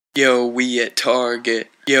Yo, we at Target.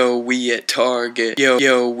 Yo, we at Target.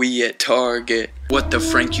 Yo, we at Target. What the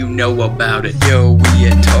Frank you know about it? Yo, we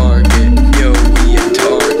at Target. Yo, we at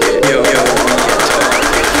Target. Yo, we at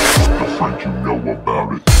Target. What the Frank you know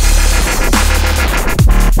about it?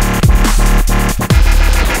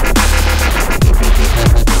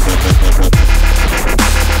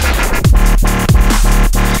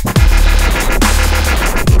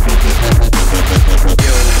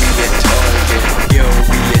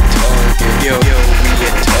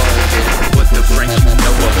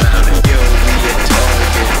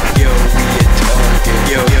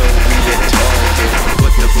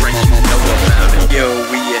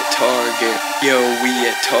 Yo, we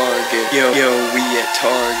at Target. Yo, we at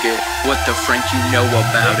Target. What the Frank you know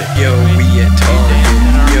about it? Yo, we at Target.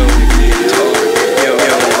 Yo, we at Target. Yo,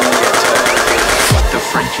 we at Target. What the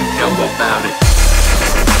Frank you know about it?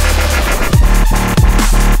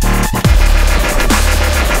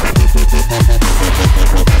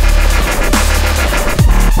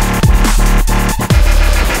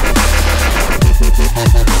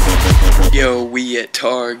 Yo, we at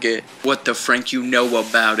Target. What the Frank you know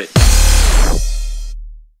about it?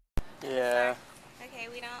 Yeah. Okay,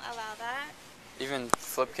 we don't allow that. Even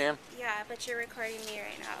flip cam? Yeah, but you're recording me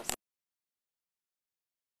right now.